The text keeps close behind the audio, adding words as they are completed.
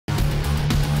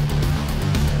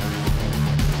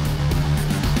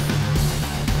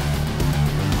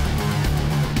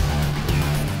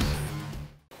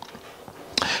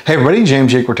Hey everybody,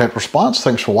 James Jake Tech Response.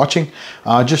 Thanks for watching.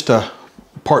 Just a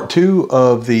part two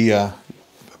of the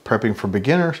prepping for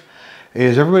beginners.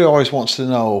 Is everybody always wants to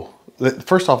know,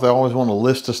 first off, they always want a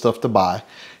list of stuff to buy.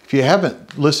 If you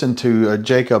haven't listened to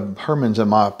Jacob Herman's and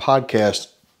my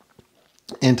podcast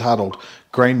entitled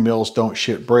Grain Mills Don't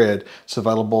Shit Bread, it's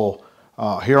available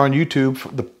here on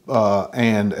YouTube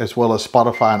and as well as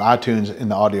Spotify and iTunes in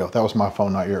the audio. That was my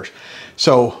phone, not yours.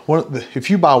 So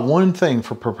if you buy one thing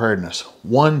for preparedness,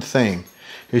 one thing,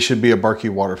 it should be a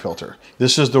Berkey water filter.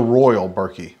 This is the Royal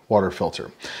Berkey water filter.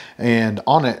 And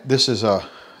on it, this is a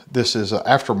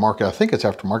aftermarket. I think it's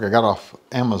aftermarket. I got it off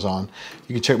Amazon.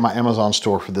 You can check my Amazon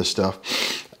store for this stuff.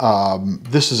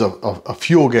 This is a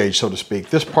fuel gauge, so to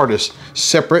speak. This part is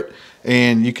separate,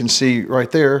 and you can see right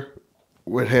there,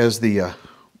 it has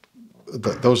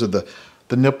those are the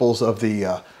nipples of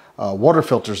the water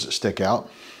filters that stick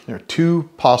out. There are two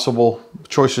possible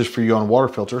choices for you on water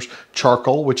filters: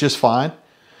 charcoal, which is fine,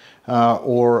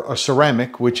 or a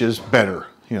ceramic, which is better.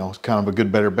 You know, it's kind of a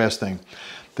good, better, best thing.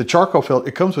 The charcoal filter,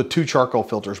 it comes with two charcoal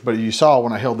filters, but you saw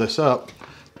when I held this up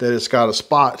that it's got a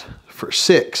spot for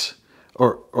 6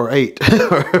 or 8,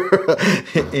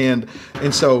 and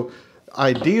so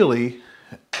ideally,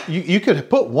 you could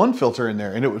put one filter in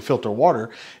there and it would filter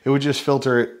water. It would just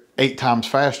filter it 8 times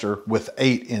faster with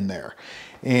 8 in there.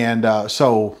 And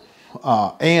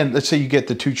and let's say you get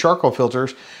the 2 charcoal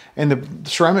filters, and the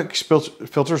ceramic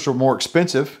filters are more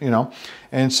expensive, you know.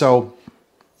 And so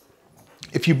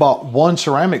if you bought one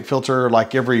ceramic filter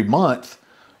like every month,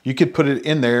 you could put it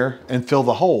in there and fill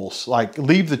the holes. Like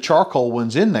leave the charcoal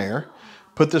ones in there,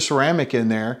 put the ceramic in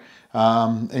there,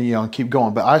 and you know, keep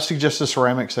going. But I suggest the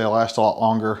ceramics; they last a lot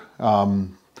longer.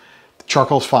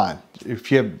 Charcoal's fine.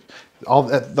 If you have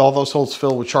all those holes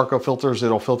filled with charcoal filters,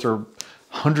 it'll filter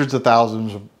hundreds of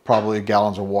thousands, probably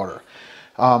gallons of water.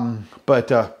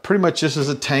 But pretty much this is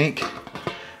a tank,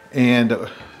 and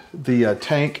the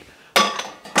tank.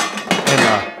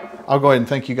 And I'll go ahead and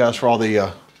thank you guys for all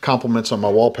the compliments on my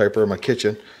wallpaper in my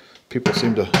kitchen. People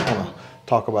seem to want to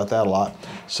talk about that a lot.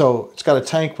 So it's got a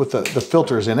tank with the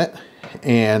filters in it.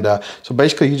 And so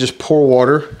basically you just pour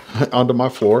water onto my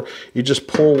floor. You just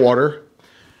pour water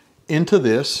into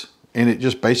this, and it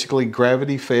just basically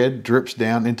gravity fed drips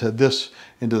down into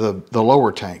the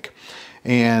lower tank.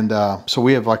 And so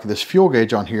we have like this fuel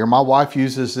gauge on here. My wife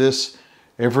uses this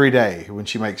every day when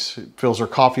she fills her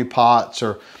coffee pots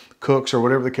or cooks or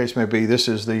whatever the case may be. This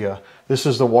is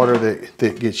the water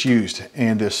that gets used.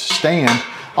 And this stand,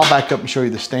 I'll back up and show you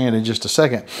the stand in just a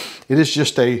second. It is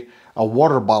just a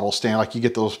water bottle stand, like you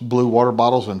get those blue water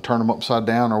bottles and turn them upside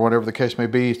down or whatever the case may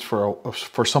be. It's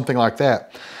for something like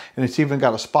that. And it's even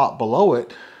got a spot below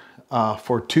it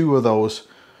for 2 of those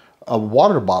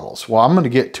water bottles. Well, I'm going to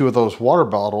get 2 of those water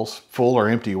bottles, full or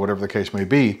empty, whatever the case may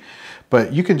be.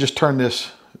 But you can just turn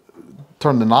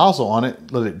the nozzle on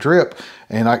it, let it drip,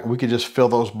 and we could just fill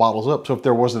those bottles up. So if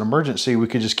there was an emergency, we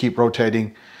could just keep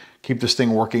rotating, keep this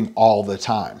thing working all the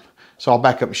time. So I'll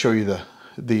back up and show you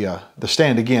the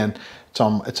stand again. It's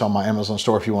on my Amazon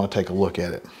store if you want to take a look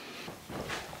at it.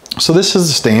 So this is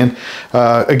the stand.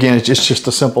 Again, it's just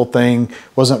a simple thing.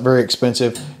 Wasn't very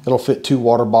expensive. It'll fit 2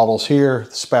 water bottles here,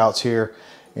 the spouts here,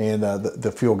 and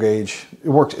the fuel gauge. It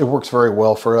works very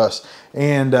well for us.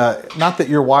 And not that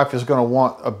your wife is going to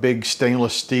want a big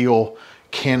stainless steel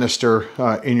canister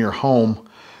in your home,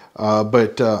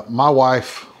 but my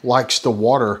wife likes the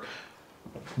water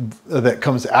that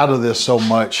comes out of this so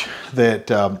much that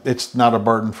it's not a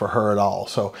burden for her at all.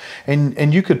 So,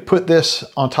 and you could put this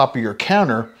on top of your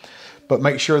counter, but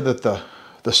make sure that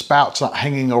the spout's not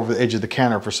hanging over the edge of the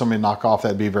counter for somebody to knock off.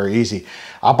 That'd be very easy.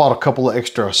 I bought a couple of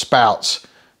extra spouts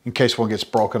in case one gets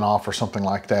broken off or something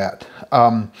like that.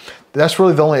 That's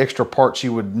really the only extra parts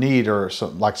you would need, or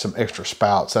some extra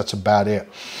spouts. That's about it.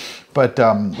 But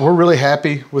we're really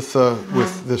happy with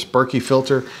this Berkey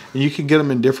filter. And you can get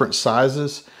them in different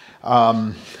sizes.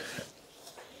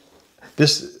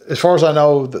 This, as far as I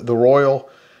know, the Royal,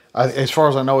 as far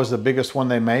as I know, is the biggest one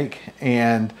they make.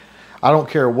 And I don't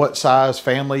care what size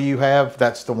family you have,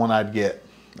 that's the one I'd get.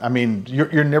 I mean,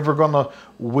 you're never going to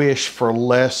wish for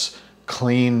less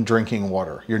clean drinking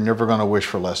water. You're never going to wish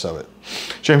for less of it.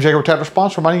 James Jake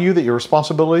Response reminding you that your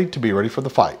responsibility to be ready for the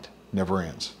fight never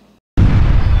ends.